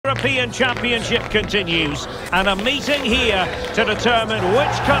European Championship continues, and a meeting here to determine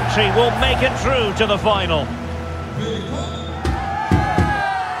which country will make it through to the final.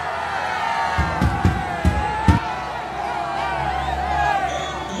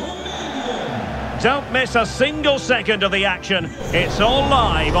 Don't miss a single second of the action. It's all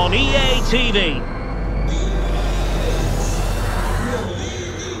live on EA TV.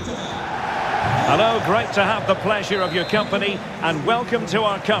 Hello, great to have the pleasure of your company, and welcome to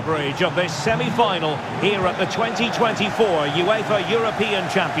our coverage of this semi-final here at the 2024 UEFA European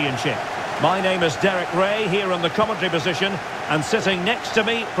Championship. My name is Derek Ray, here in the commentary position, and sitting next to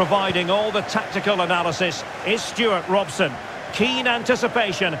me, providing all the tactical analysis, is Stuart Robson. Keen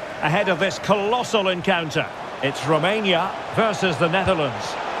anticipation ahead of this colossal encounter. It's Romania versus the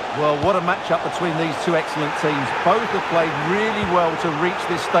Netherlands. Well, what a match-up between these two excellent teams. Both have played really well to reach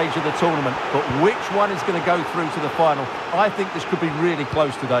this stage of the tournament, but which one is going to go through to the final? I think this could be really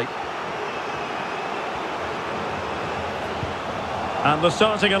close today. And the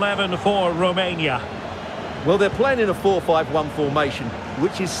starting 11 for Romania. Well, they're playing in a 4-5-1 formation,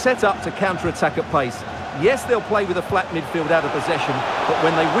 which is set up to counter-attack at pace. Yes, they'll play with a flat midfield out of possession, but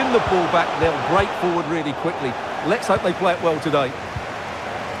when they win the ball back, they'll break forward really quickly. Let's hope they play it well today.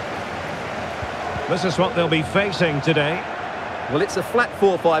 This is what they'll be facing today. Well, it's a flat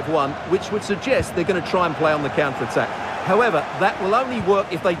 4-5-1, which would suggest they're going to try and play on the counter-attack. However, that will only work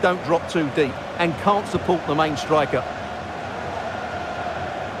if they don't drop too deep and can't support the main striker.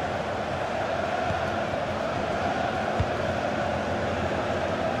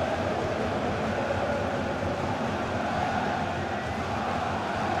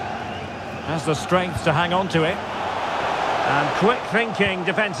 Has the strength to hang on to it. And quick thinking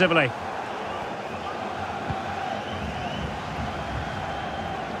defensively.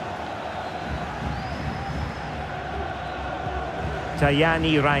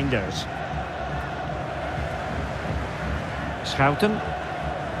 Tajani Reinders. Schouten.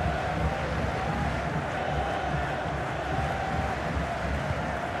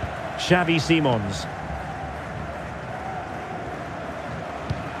 Xavi Simons.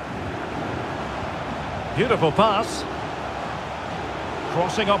 Beautiful pass.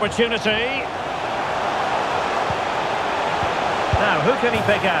 Crossing opportunity. Now, who can he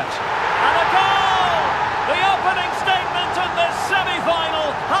pick out? And a goal! The opening statement in this semi-final.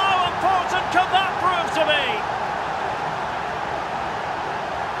 How important can that prove to be?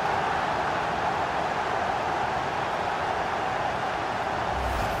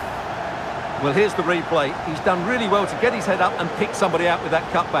 Well, here's the replay. He's done really well to get his head up and pick somebody out with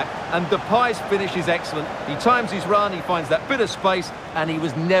that cutback. And Depay's finish is excellent. He times his run, he finds that bit of space, and he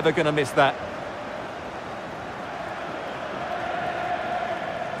was never going to miss that.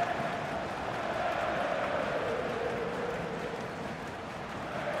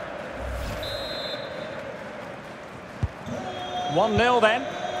 One 0 then.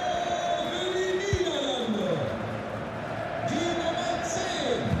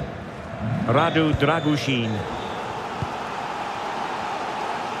 Radu Dragushin.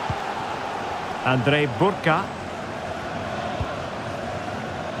 Andrei Burka.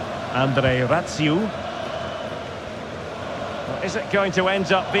 Andrei Ratsiu. Well, is it going to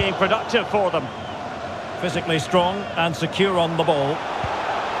end up being productive for them? Physically strong and secure on the ball.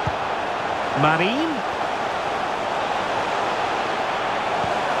 Marin.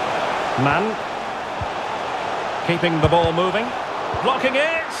 Mann. Keeping the ball moving. Blocking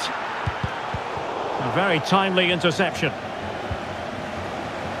it. A very timely interception.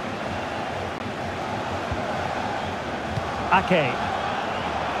 Ake.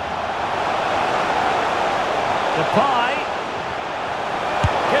 Depay.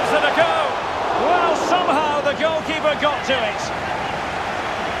 Gives it a go. Well, somehow the goalkeeper got to it.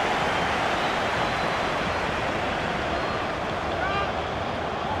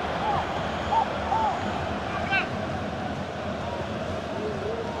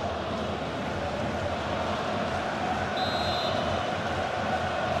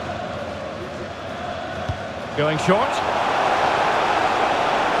 Going short.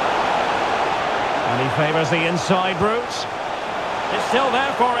 And he favours the inside route. It's still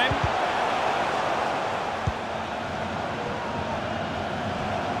there for him.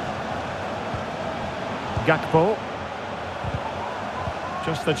 Gakpo.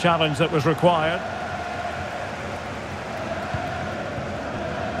 Just the challenge that was required.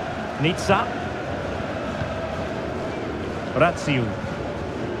 Nitsa. Ratsiu.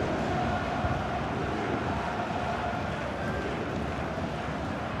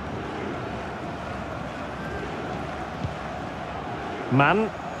 Mann.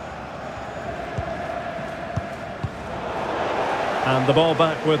 And the ball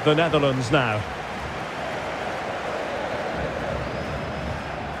back with the Netherlands now.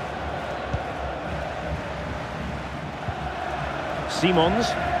 Simons.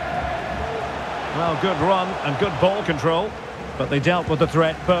 Well, good run and good ball control, but they dealt with the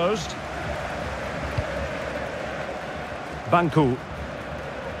threat posed. Banku.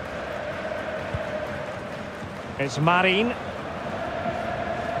 It's Marin.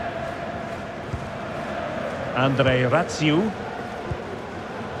 Andre Ratsiu.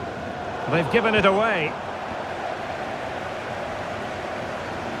 They've given it away.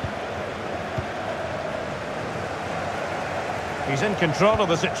 He's in control of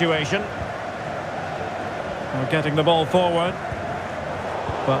the situation. We're getting the ball forward,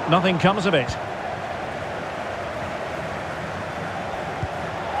 but nothing comes of it.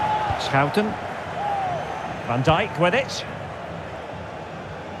 Schouten. Van Dijk with it.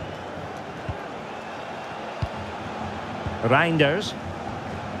 Reinders.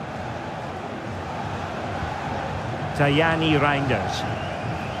 Tajani Reinders.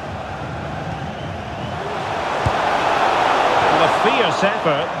 Well, a fierce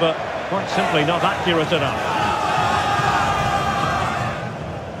effort, but quite simply not accurate enough.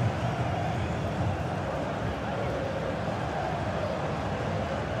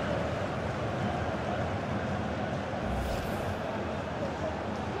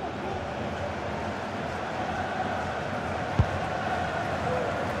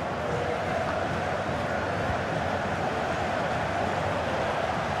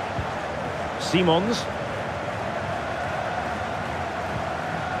 Simons.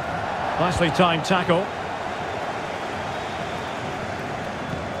 Nicely timed tackle.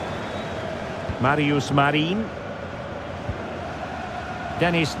 Marius Marin.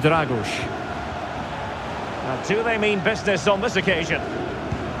 Denis Draguš. Now, do they mean business on this occasion?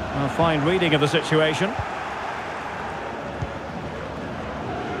 A fine reading of the situation.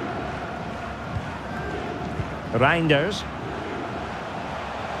 Reinders.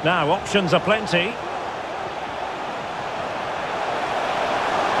 Now, options are plenty.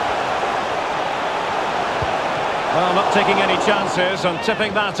 Well, not taking any chances and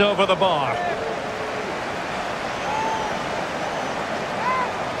tipping that over the bar.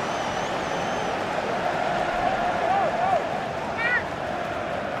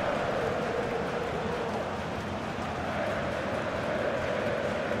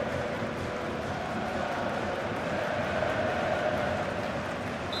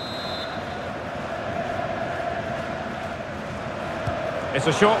 It's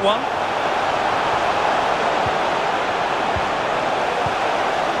a short one.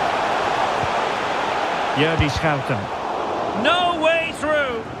 Jordi Schouten. No way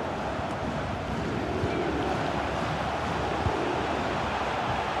through.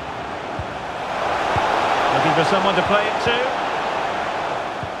 Looking for someone to play it to.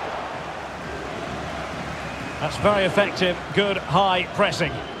 That's very effective. Good high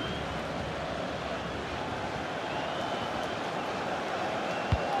pressing.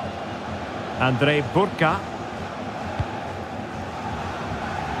 André Burka.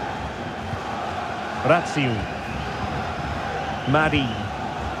 Ratsiu. Mari.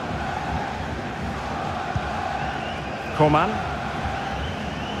 Coman.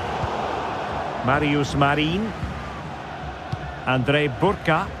 Marius Marin. André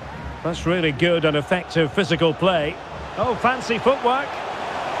Burka. That's really good and effective physical play. Oh, fancy footwork.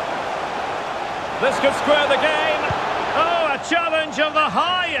 This could square the game. Oh, a challenge of the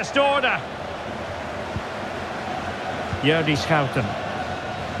highest order. Jordi Schouten.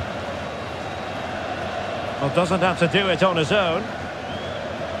 Well, doesn't have to do it on his own.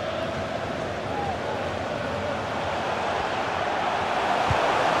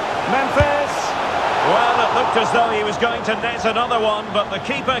 Memphis! Well, it looked as though he was going to net another one, but the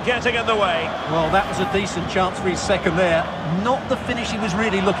keeper getting in the way. Well, that was a decent chance for his second there. Not the finish he was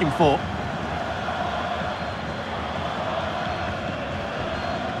really looking for.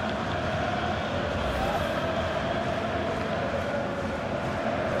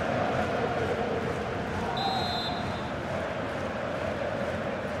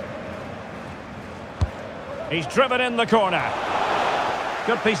 He's driven in the corner.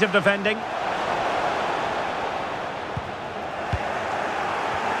 Good piece of defending.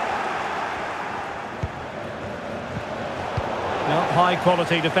 No, high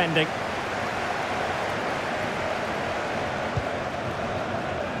quality defending.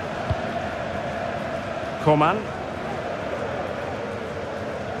 Coman.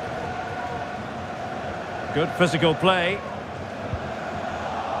 Good physical play.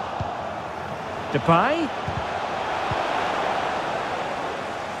 Depay.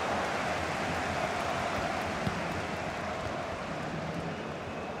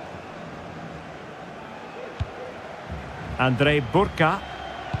 Andrei Burka.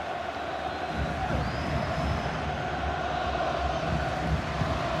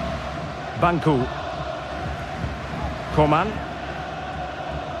 Banku. Coman.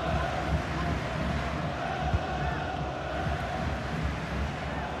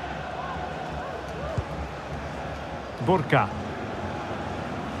 Burka.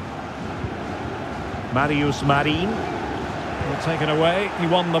 Marius Marin. Well, taken away. He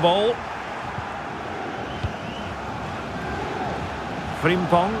won the ball.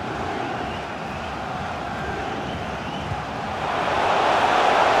 Frimpong.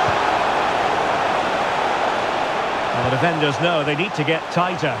 Well, the defenders know they need to get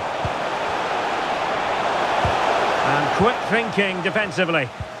tighter. And quick thinking defensively.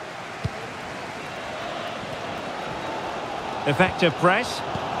 Effective press.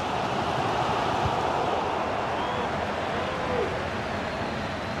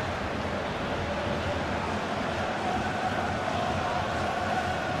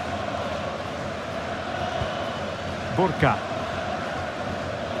 Burka.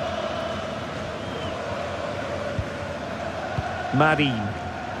 Marin.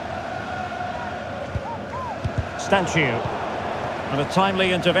 Stancio. And a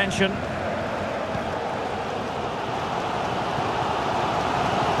timely intervention.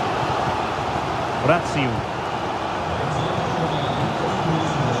 Razziu.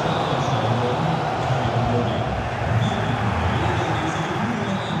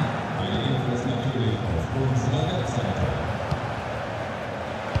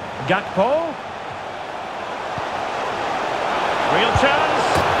 Gakpo. Real chance.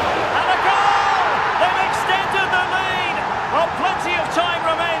 And a goal! They've extended the lead. Well, plenty of time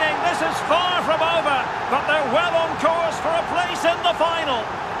remaining. This is far from over. But they're well on course for a place in the final.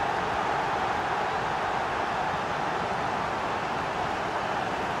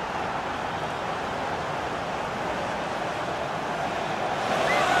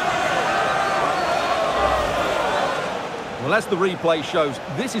 Well, as the replay shows,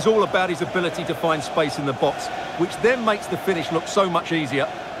 this is all about his ability to find space in the box, which then makes the finish look so much easier.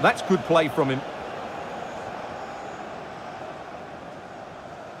 That's good play from him.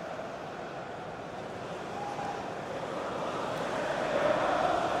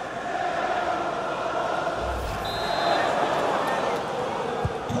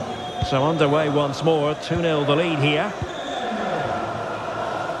 So underway once more, 2-0 the lead here.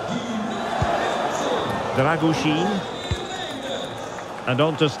 Dragushin. And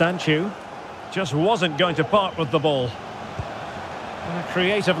on to Stancio. Just wasn't going to part with the ball. And a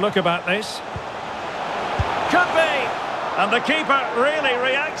creative look about this. Could be! And the keeper really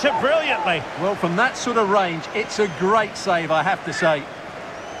reacted brilliantly. Well, from that sort of range, it's a great save, I have to say.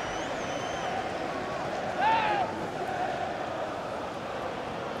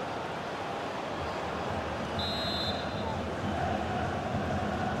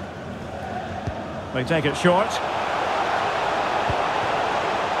 They take it short.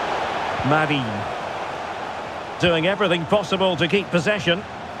 Marin. Doing everything possible to keep possession.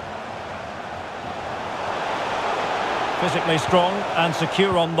 Physically strong and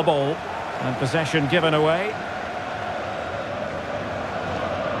secure on the ball. And possession given away.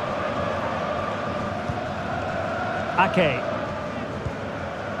 Ake.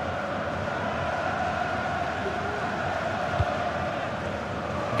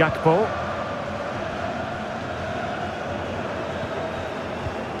 Gakpo.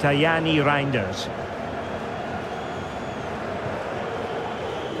 Tajani Reinders.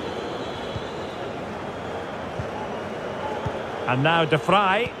 And now De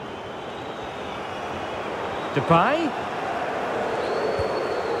Vrij. Depay.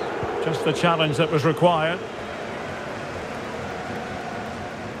 Just the challenge that was required.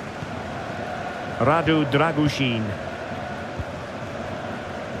 Radu Dragushin.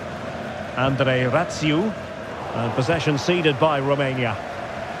 Andrei Razziu. And possession ceded by Romania.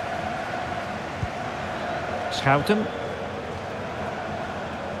 Schouten.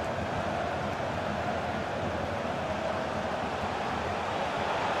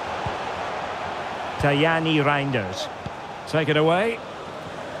 Tajani Reinders. Take it away.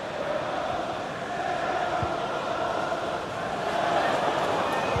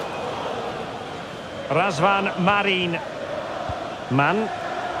 Razvan Marin. Man.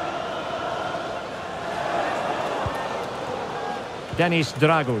 Denis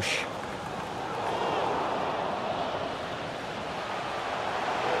Draguš.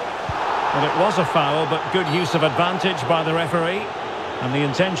 Well, it was a foul, but good use of advantage by the referee. And the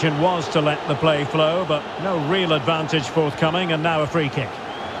intention was to let the play flow, but no real advantage forthcoming, and now a free kick.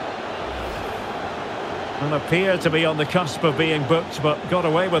 And appeared to be on the cusp of being booked, but got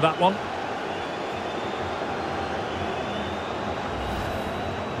away with that one.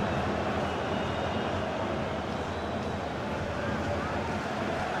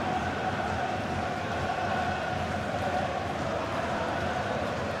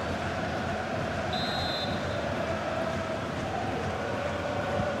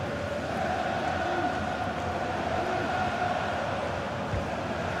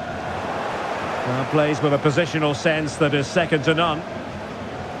 Plays with a positional sense that is second to none.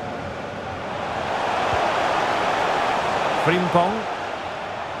 Frimpong.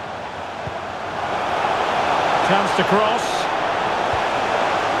 Chance to cross.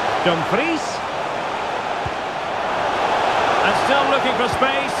 Dumfries. And still looking for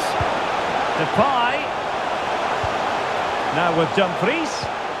space. Depay. Now with Dumfries.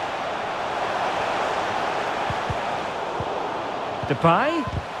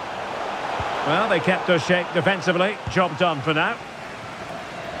 Depay. Well, they kept their shape defensively. Job done for now.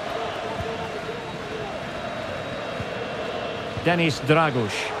 Denis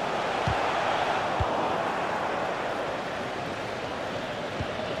Draguš.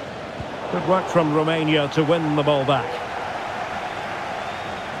 Good work from Romania to win the ball back.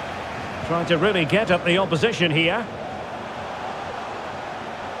 Trying to really get at the opposition here.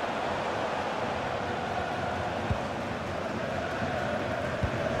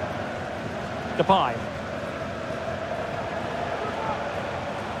 Depay.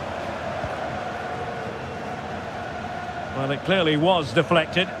 Well, it clearly was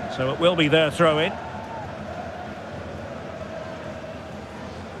deflected, so it will be their throw-in.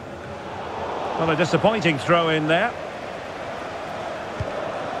 Well, a disappointing throw-in there.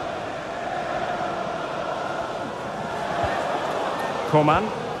 Coman.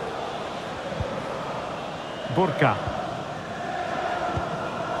 Burka.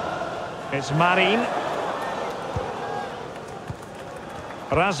 It's Marin.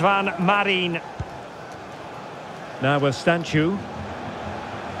 Razvan Marin. Now with Stanchu.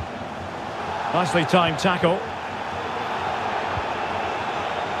 Nicely timed tackle.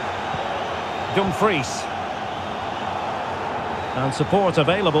 Dumfries. And support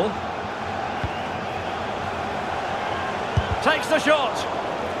available. Takes the shot.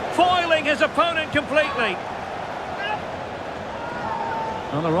 Foiling his opponent completely.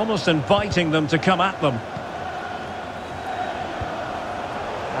 Well, they're almost inviting them to come at them.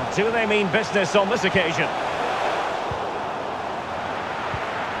 And do they mean business on this occasion?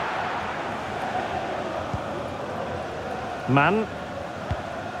 Man.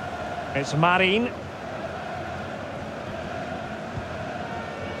 It's Marin.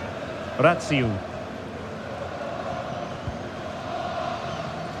 Ratsiu.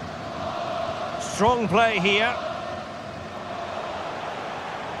 Strong play here.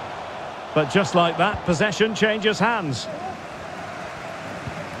 But just like that, possession changes hands.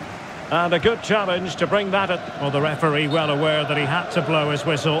 And a good challenge to bring that at... Well, the referee well aware that he had to blow his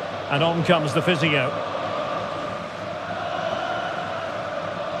whistle. And on comes the physio.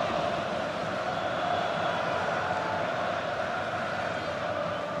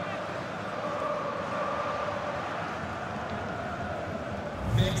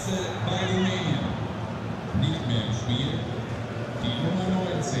 Wechsel bei Rumänien. Nicht mehr im Spiel. Die Nummer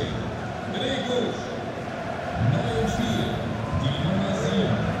 19. Draguš. Neu im Spiel. Die Nummer 7.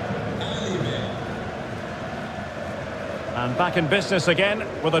 Alibek. And back in business again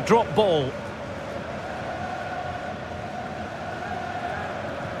with a drop ball.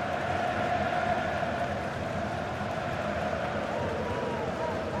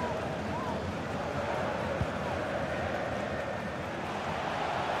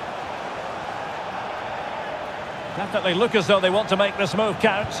 Definitely look as though they want to make this move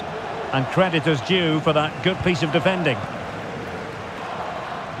count. And credit is due for that good piece of defending.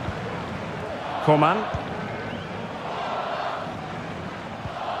 Coman.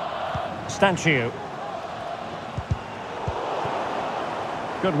 Stanchu.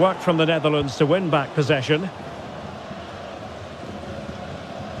 Good work from the Netherlands to win back possession.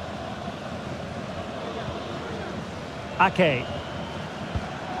 Ake.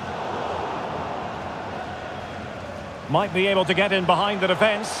 Might be able to get in behind the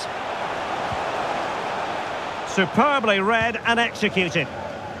defence. Superbly read and executed.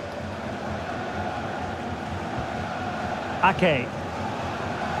 Ake.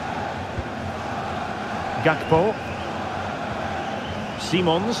 Gakpo.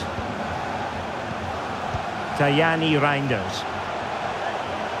 Simons. Tajani Reinders.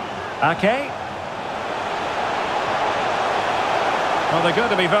 Ake. Well, they're going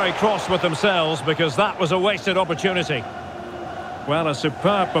to be very cross with themselves because that was a wasted opportunity. Well, a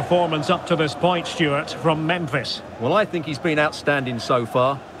superb performance up to this point, Stuart, from Memphis. Well, I think he's been outstanding so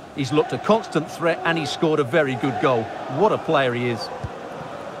far. He's looked a constant threat and he's scored a very good goal. What a player he is.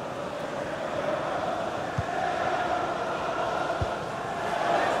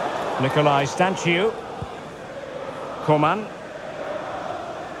 Nikolai Stanchu. Coman.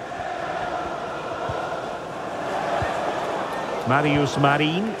 Marius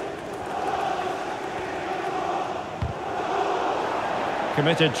Marin.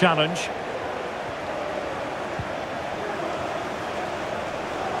 Committed challenge.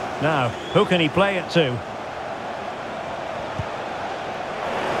 Now, who can he play it to?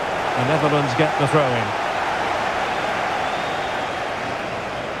 The Netherlands get the throw-in.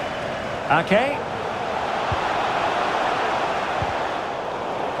 Ake.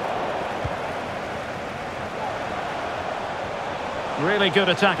 Really good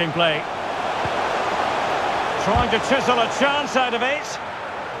attacking play. Trying to chisel a chance out of it.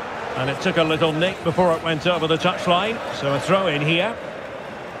 And it took a little nick before it went over the touchline. So a throw-in here.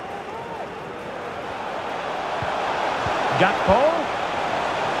 Gakpo.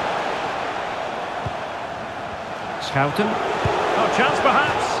 Schouten. Oh, chance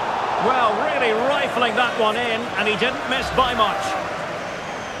perhaps. Well, really rifling that one in, and he didn't miss by much.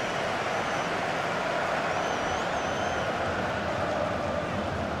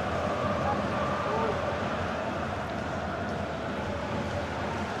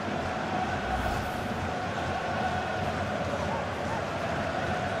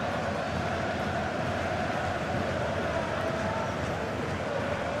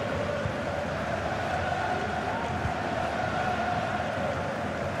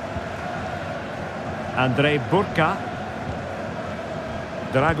 Andrei Burka.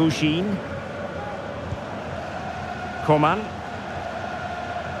 Dragushin. Coman.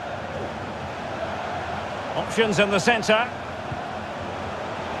 Options in the centre.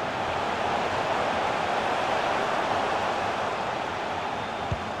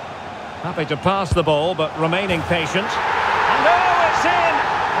 Happy to pass the ball, but remaining patient. And oh, it's in!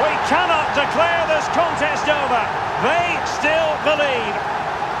 We cannot declare this contest over. They still believe.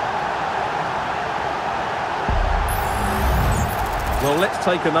 Well, let's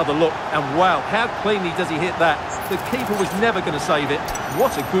take another look. And wow, how cleanly does he hit that? The keeper was never going to save it.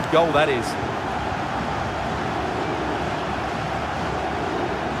 What a good goal that is.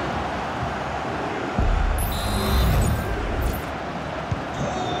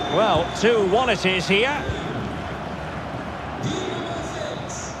 Well, 2-1 it is here.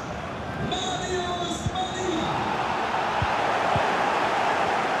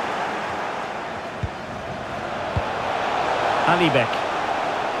 Alibek.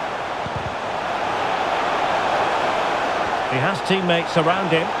 He has teammates around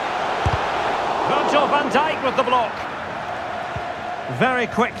him. Virgil van Dijk with the block. Very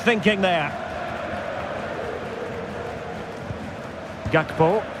quick thinking there.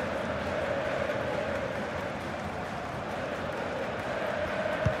 Gakpo.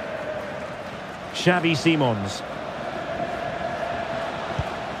 Xavi Simons.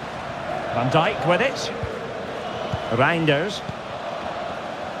 Van Dijk with it. Reinders.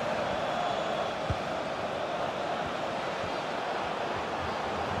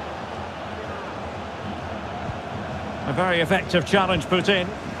 A very effective challenge put in.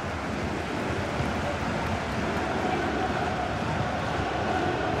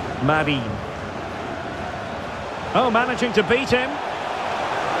 Marin. Oh, managing to beat him.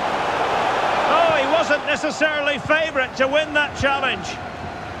 Oh, he wasn't necessarily favourite to win that challenge.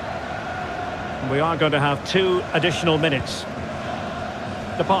 We are going to have 2 additional minutes.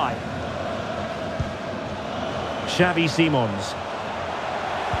 Depay. Xavi Simons.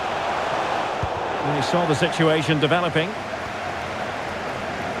 And he saw the situation developing.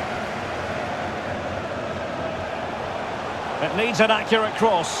 It needs an accurate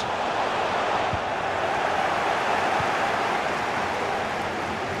cross.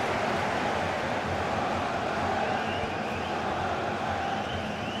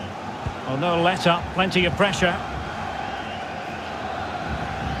 Oh, no let up, plenty of pressure.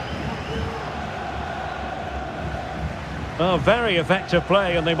 Oh, very effective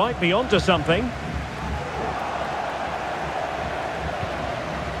play, and they might be onto something.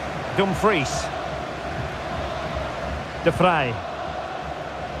 Dumfries. De Vrij.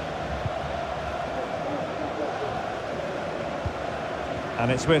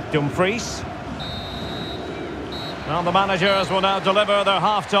 And it's with Dumfries. Well, the managers will now deliver their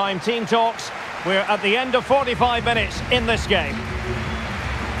half-time team talks. We're at the end of 45 minutes in this game.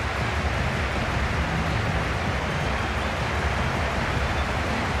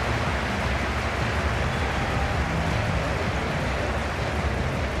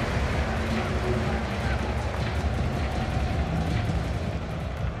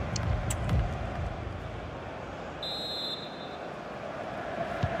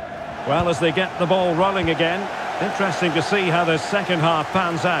 Well, as they get the ball rolling again, interesting to see how the second half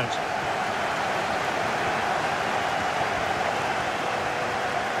pans out.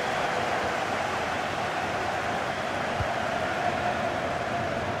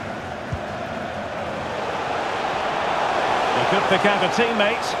 He could pick out a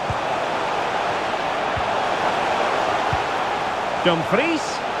teammate.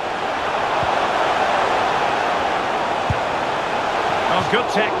 Dumfries. Oh, good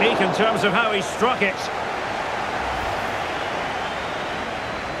technique in terms of how he struck it.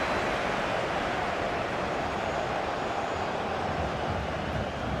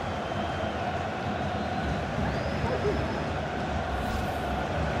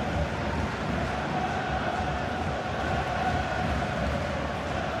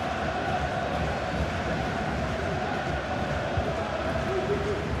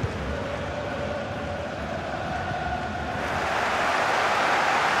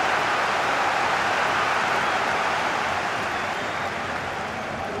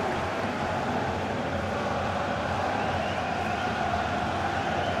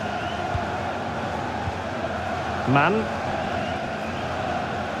 Man.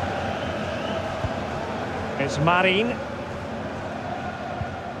 It's Marin.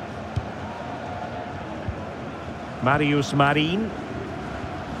 Marius Marin.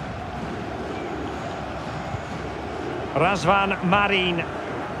 Razvan Marin.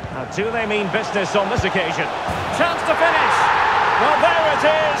 Now, do they mean business on this occasion? Chance to finish. Well, there it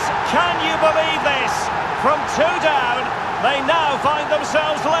is. Can you believe this? From 2 down, they now find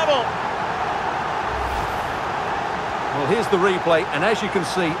themselves level. Well, here's the replay, and as you can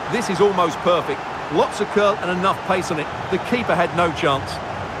see, this is almost perfect. Lots of curl and enough pace on it. The keeper had no chance.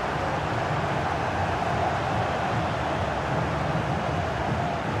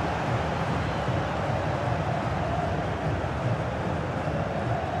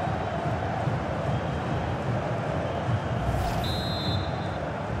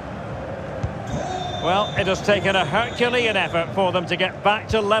 Well, it has taken a Herculean effort for them to get back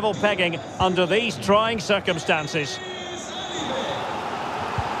to level pegging under these trying circumstances.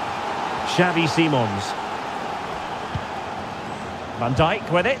 Xavi Simons. Van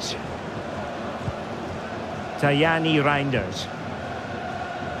Dijk with it. Tajani Reinders.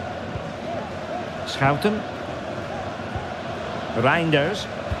 Schouten. Reinders.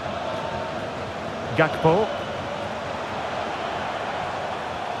 Gakpo.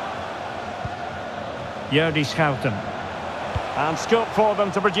 Jordi Schouten. And scope for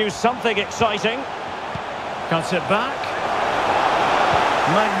them to produce something exciting. Cuts it back.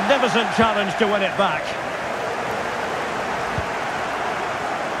 Magnificent challenge to win it back.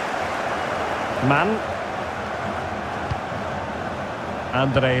 Man.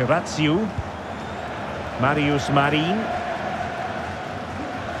 Andre Ratsiu. Marius Marin.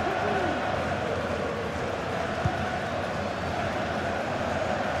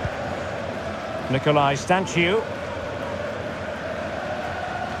 Nikolai Stanciu.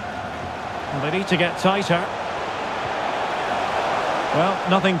 Well, they need to get tighter. Well,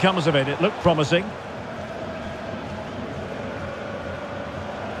 nothing comes of it. It looked promising.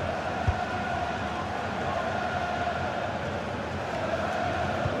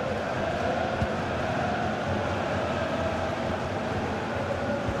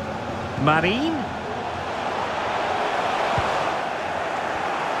 Marin.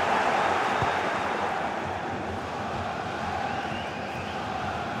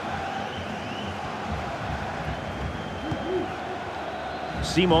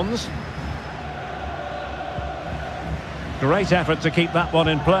 Simons. Great effort to keep that one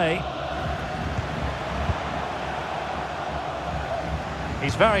in play.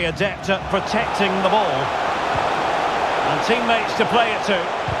 He's very adept at protecting the ball. And teammates to play it to.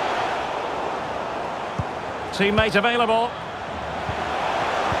 Teammate available.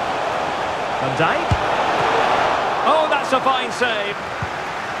 Van Dijk. Oh, that's a fine save.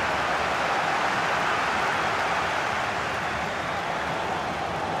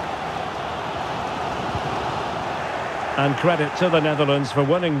 And credit to the Netherlands for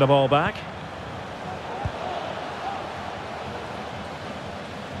winning the ball back.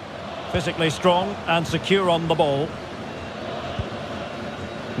 Physically strong and secure on the ball.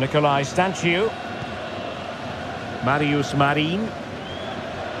 Nikolai Stanciu. Marius Marin.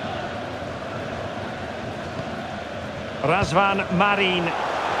 Razvan Marin.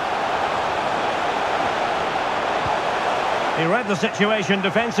 He read the situation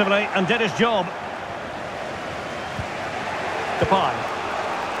defensively and did his job. Depay.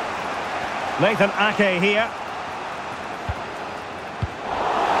 Nathan Ake here.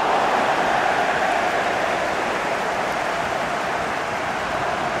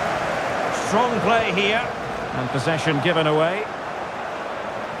 Strong play here. And possession given away.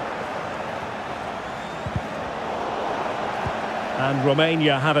 And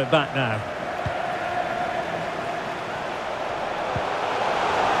Romania have it back now.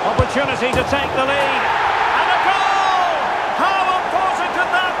 Opportunity to take the lead. And a goal! How important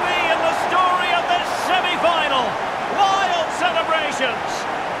could that be in the story of this semi-final? Wild celebrations!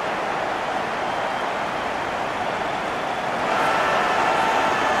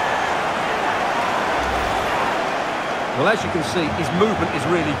 Well, as you can see, his movement is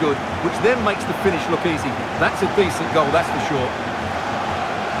really good, which then makes the finish look easy. That's a decent goal, that's for sure.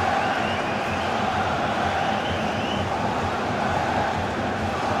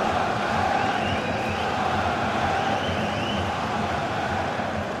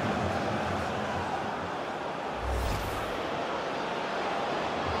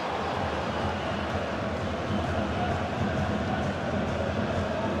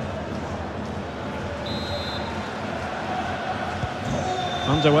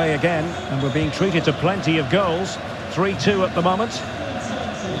 Underway again, and we're being treated to plenty of goals. 3-2 at the moment.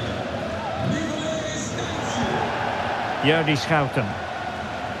 Jordi Schouten.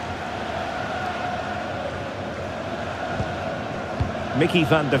 Mickey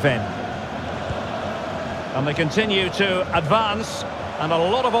van de Ven. And they continue to advance, and a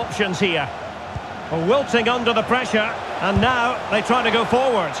lot of options here. Wilting under the pressure, and now they try to go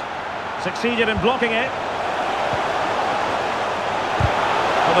forward. Succeeded in blocking it.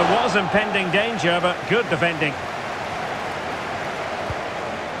 Well, there was impending danger, but good defending.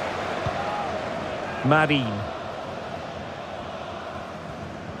 Marin.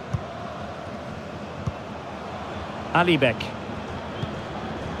 Alibek.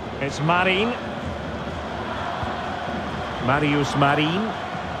 It's Marin. Marius Marin.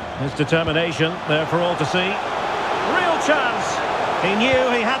 His determination there for all to see. Real chance. He knew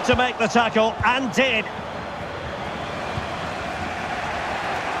he had to make the tackle, and did.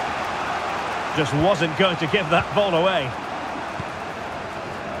 Just wasn't going to give that ball away.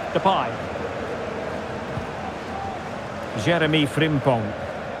 Depay. Jeremy Frimpong.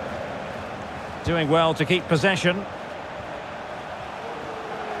 Doing well to keep possession.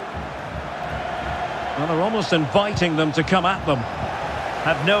 Well, they're almost inviting them to come at them.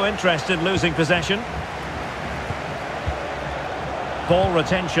 Have no interest in losing possession. Ball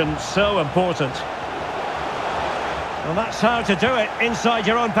retention so important. Well, that's how to do it inside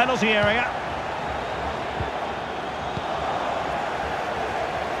your own penalty area.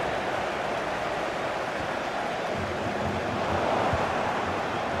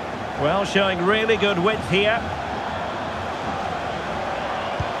 Well, showing really good width here.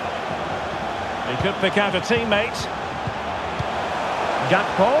 He could pick out a teammate.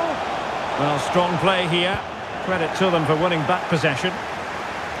 Gakpo. Well, strong play here. Credit to them for winning back possession.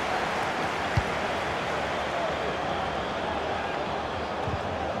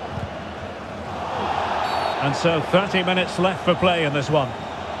 And so 30 minutes left for play in this one.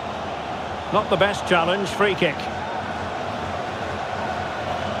 Not the best challenge, free kick.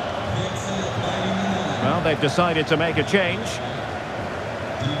 Well, they've decided to make a change.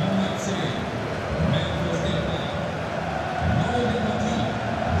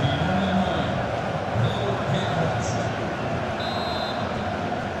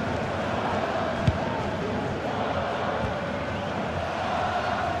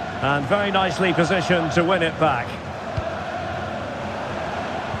 And very nicely positioned to win it back.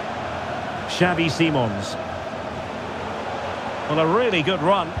 Xavi Simons. Well, a really good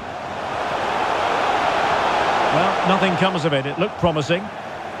run. Well, nothing comes of it. It looked promising.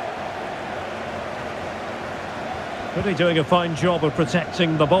 Really doing a fine job of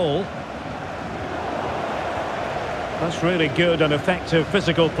protecting the ball. That's really good and effective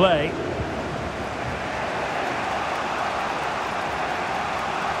physical play.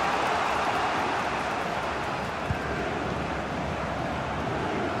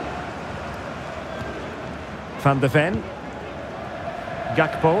 Van de Ven.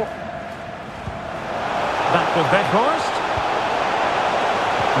 Gakpo. Back with Weghorst.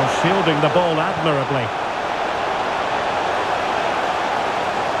 Well, shielding the ball admirably.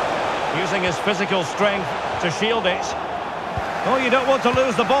 Using his physical strength to shield it. Oh, you don't want to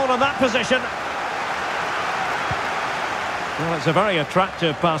lose the ball in that position. Well, it's a very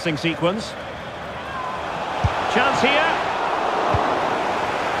attractive passing sequence. Chance here.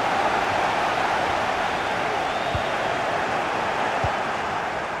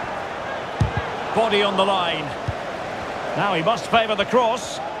 Body on the line. Now he must favour the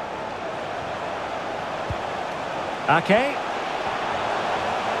cross. Ake.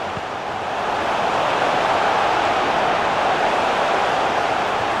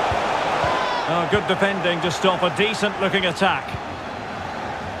 Oh, good defending to stop a decent-looking attack.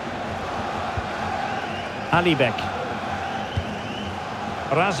 Alibek.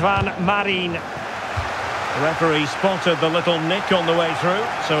 Razvan Marin. The referee spotted the little nick on the way through,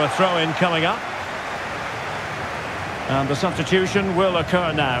 so a throw-in coming up. And the substitution will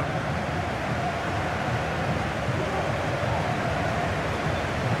occur now.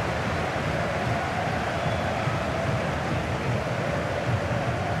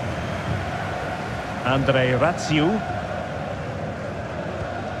 Andre Ratsiu.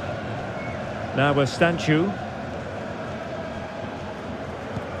 Now with Stanchu.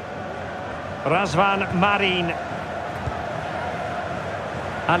 Razvan Marin.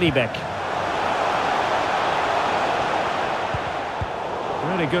 Alibek.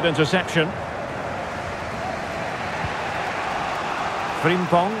 Really good interception.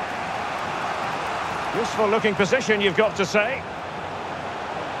 Frimpong. Useful looking position, you've got to say.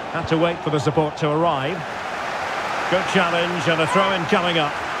 Had to wait for the support to arrive. Good challenge and a throw-in coming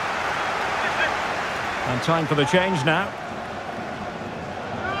up. And time for the change now.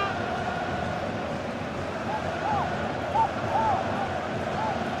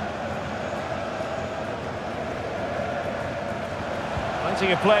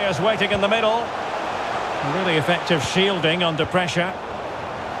 Plenty of players waiting in the middle. Really effective shielding under pressure.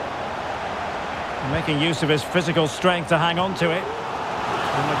 Making use of his physical strength to hang on to it.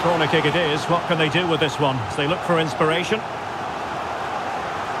 And the corner kick it is. What can they do with this one as they look for inspiration?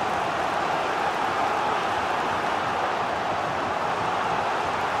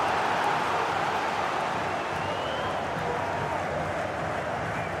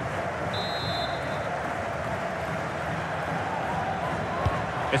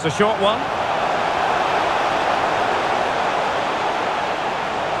 It's a short one.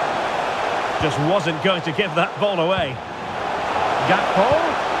 Just wasn't going to give that ball away. Gakpo.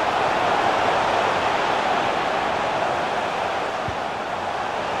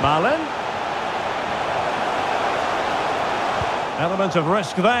 Malen. Element of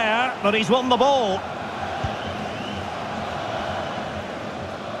risk there, but he's won the ball.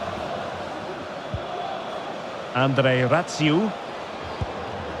 Andre Ratsiu.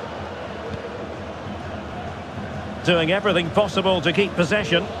 Doing everything possible to keep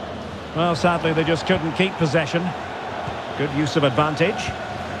possession. Well, sadly, they just couldn't keep possession. Good use of advantage.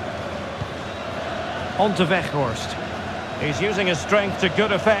 On to Weghorst. He's using his strength to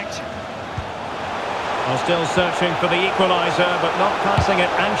good effect. Well, still searching for the equaliser, but not passing it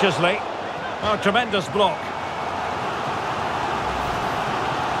anxiously. Oh, tremendous block.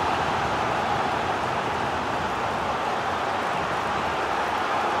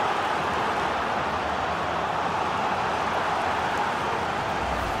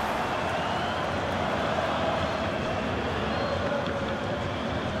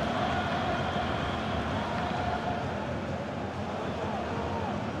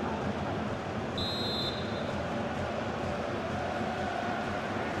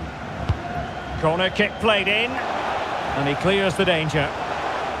 Corner kick played in, and he clears the danger.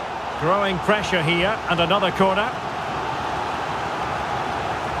 Growing pressure here, and another corner.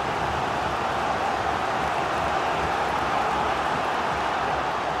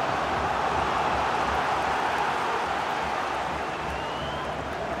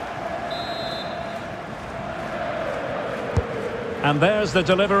 And there's the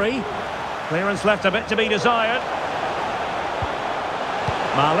delivery. Clearance left a bit to be desired.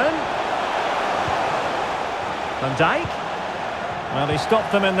 Malen. Van Dijk. Well, he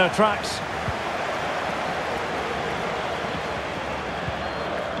stopped them in their tracks.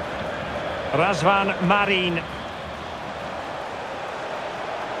 Razvan Marin.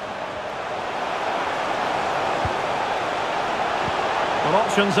 Well,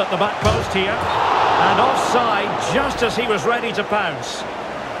 options at the back post here. And offside just as he was ready to pounce.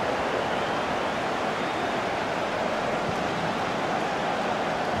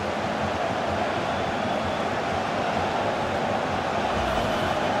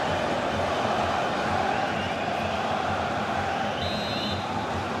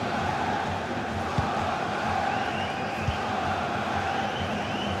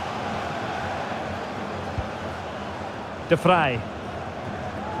 De Vrij.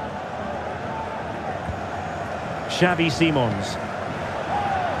 Xavi Simons.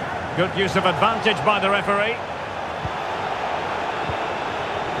 Good use of advantage by the referee.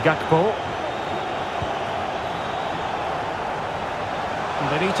 Gakpo. And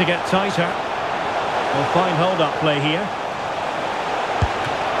they need to get tighter. Well, fine hold-up play here.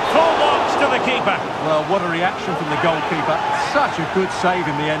 Full box to the keeper. Well, what a reaction from the goalkeeper. Such a good save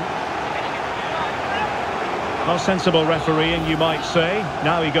in the end. Well, sensible refereeing, you might say.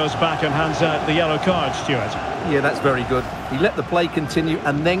 Now he goes back and hands out the yellow card, Stuart. Yeah, that's very good. He let the play continue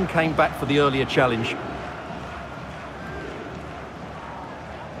and then came back for the earlier challenge.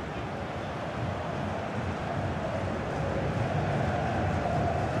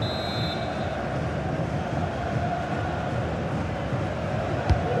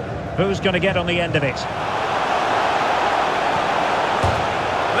 Who's going to get on the end of it?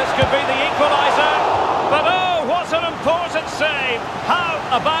 This could be the equaliser. But oh, what an important save! How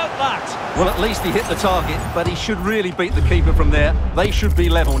about that? Well, at least he hit the target, but he should really beat the keeper from there. They should be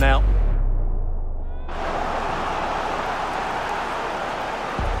level now.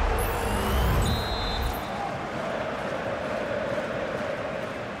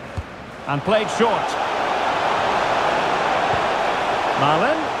 And played short.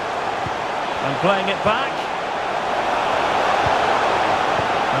 Malen. And playing it back.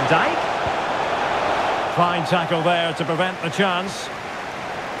 Van Dijk. Fine tackle there to prevent the chance.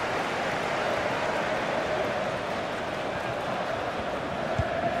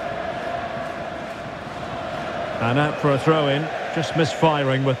 And out for a throw-in, just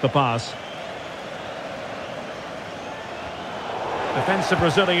misfiring with the pass. Defensive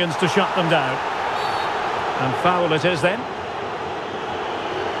Brazilians to shut them down. And foul it is then.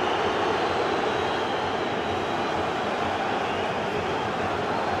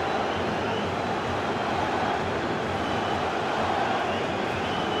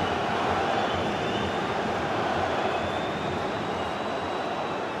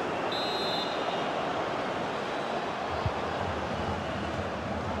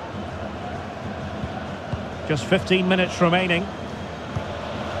 Just 15 minutes remaining.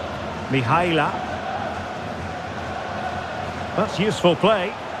 Mihaila. That's useful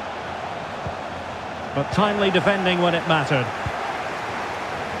play. But timely defending when it mattered.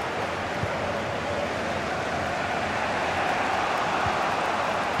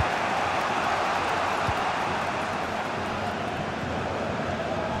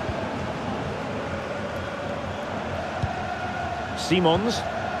 Simons.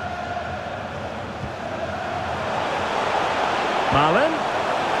 Malen.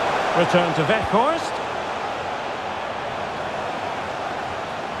 Return to Weghorst.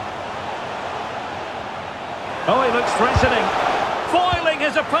 Oh, he looks threatening. Foiling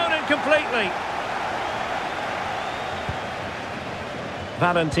his opponent completely.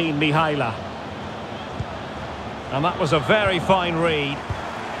 Valentin Mihaila. And that was a very fine read.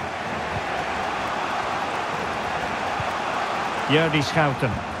 Jordi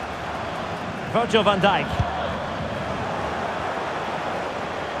Schouten. Virgil van Dijk.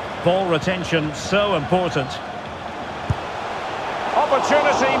 Ball retention so important.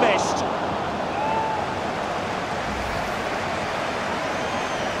 Opportunity missed.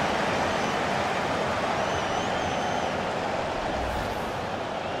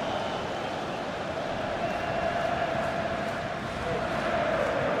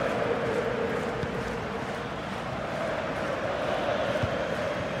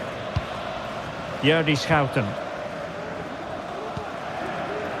 Jordi Schouten.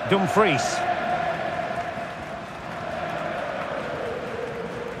 Dumfries.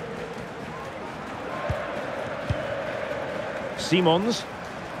 Simons.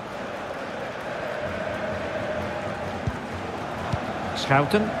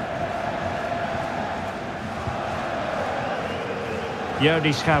 Schouten.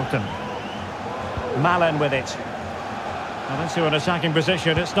 Jordi Schouten. Malen with it. Well, into an attacking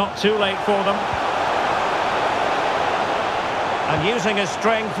position. It's not too late for them. And using his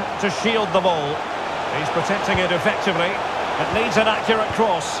strength to shield the ball. He's protecting it effectively. It needs an accurate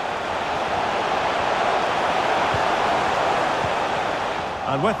cross.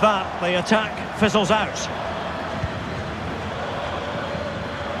 And with that, the attack fizzles out.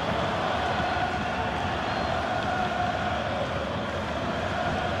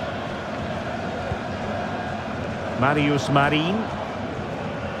 Marius Marin.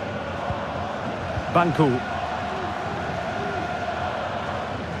 Banku.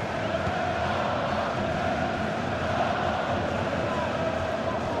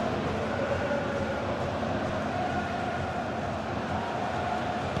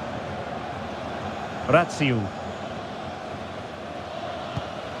 Ratsiu.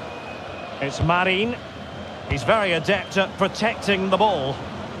 It's Marin. He's very adept at protecting the ball.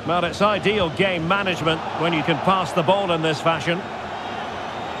 Well, it's ideal game management when you can pass the ball in this fashion.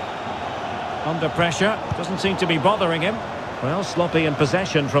 Under pressure, doesn't seem to be bothering him. Well, sloppy in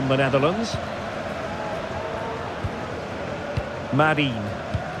possession from the Netherlands. Marin.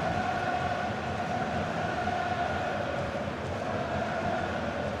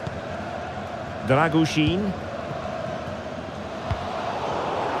 Dragushin.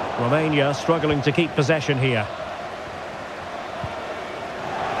 Romania struggling to keep possession here.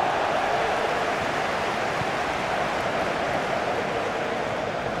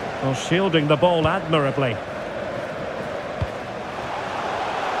 Well, shielding the ball admirably.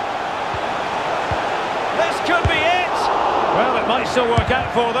 This could be it! Well, it might still work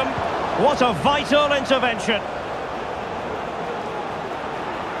out for them. What a vital intervention.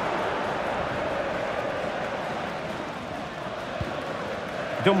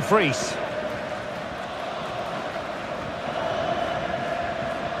 Dumfries.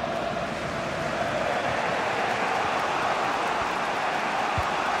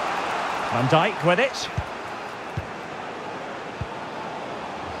 Van Dijk with it.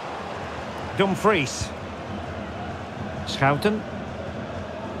 Dumfries. Schouten.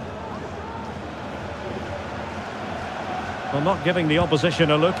 Well, not giving the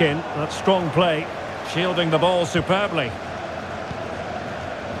opposition a look in. That's strong play. Shielding the ball superbly.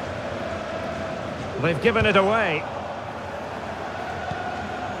 They've given it away.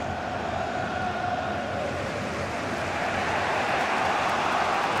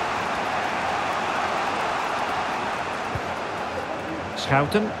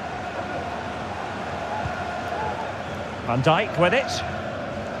 Schouten. Van Dijk with it.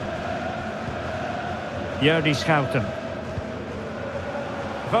 Jordi Schouten.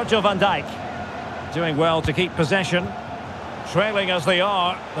 Virgil van Dijk. Doing well to keep possession. Trailing as they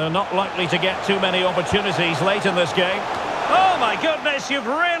are, they're not likely to get too many opportunities late in this game. Oh my goodness, you've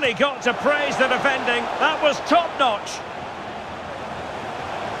really got to praise the defending. That was top-notch.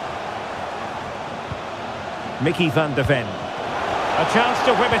 Mickey van de Ven. A chance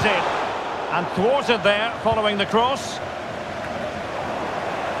to whip it in. And thwarted there following the cross.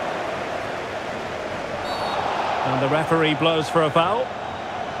 And the referee blows for a foul.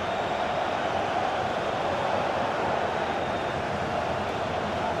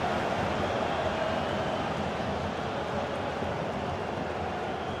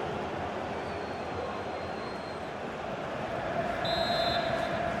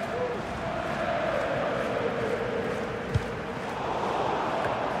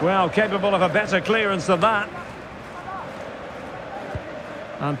 Well, capable of a better clearance than that.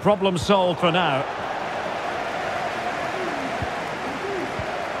 And problem solved for now.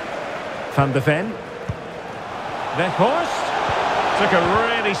 Van de Ven. Weghorst. Took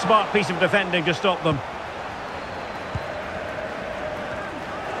a really smart piece of defending to stop them.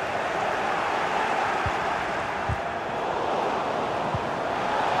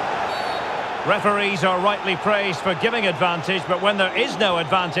 Referees are rightly praised for giving advantage, but when there is no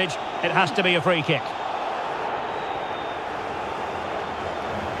advantage, it has to be a free kick.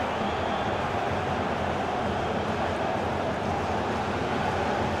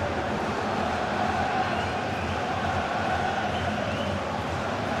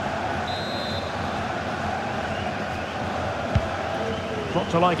 What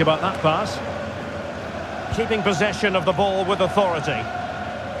to like about that pass? Keeping possession of the ball with authority.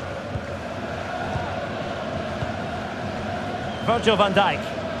 Virgil van Dijk.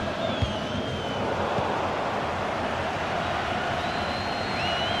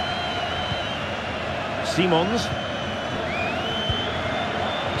 Simons.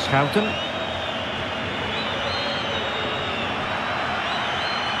 Schouten.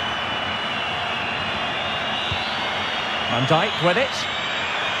 Van Dijk with it.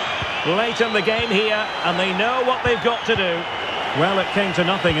 Late in the game here, and they know what they've got to do. Well, it came to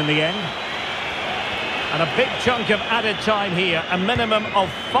nothing in the end. And a big chunk of added time here, a minimum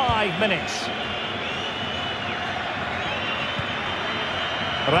of 5 minutes.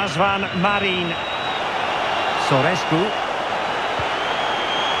 Razvan Marin. Sorescu.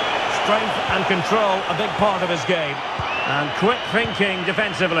 Strength and control, a big part of his game. And quick thinking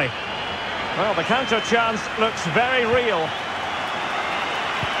defensively. Well, the counter chance looks very real.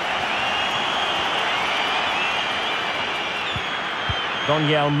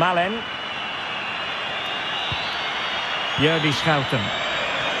 Daniel Malen. Jordi Schouten.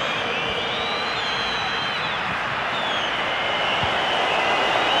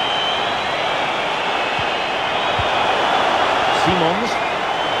 Simons.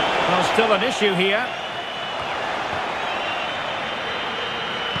 Well, still an issue here.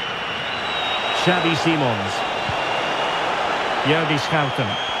 Xavi Simons. Jordi Schouten.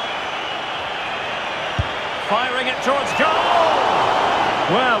 Firing it towards goal!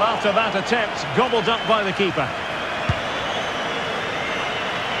 Well, after that attempt, gobbled up by the keeper.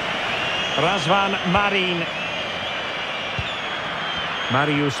 Razvan Marin.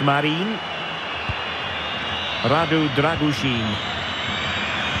 Marius Marin. Radu Dragushin.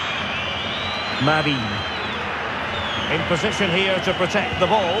 Marin. In position here to protect the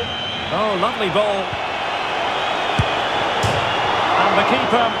ball. Oh, lovely ball. And the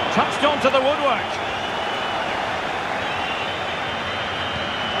keeper touched onto the woodwork.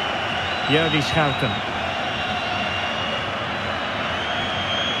 Jordi Schouten.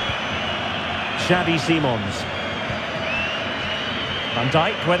 Xavi Simons. Van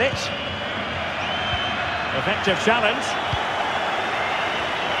Dijk with it. Effective challenge.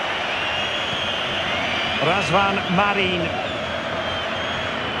 Razvan Marin.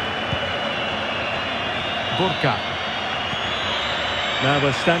 Burka. Now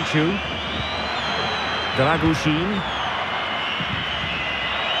with Stanchu. Dragushin.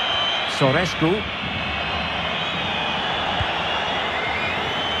 Sorescu.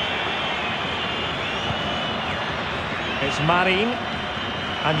 Marin.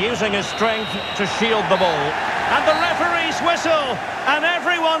 And using his strength to shield the ball. And the referee's whistle. And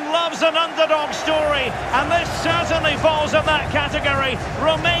everyone loves an underdog story. And this certainly falls in that category.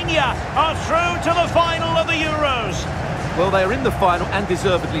 Romania are through to the final of the Euros. Well, they're in the final, and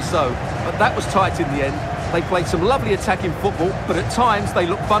deservedly so. But that was tight in the end. They played some lovely attacking football, but at times they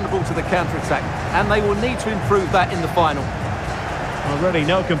look vulnerable to the counter-attack. And they will need to improve that in the final. Well, really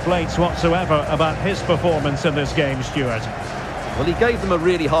no complaints whatsoever about his performance in this game, Stuart. Well, he gave them a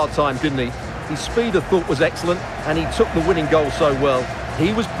really hard time, didn't he? His speed of thought was excellent, and he took the winning goal so well.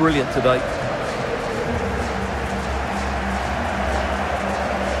 He was brilliant today.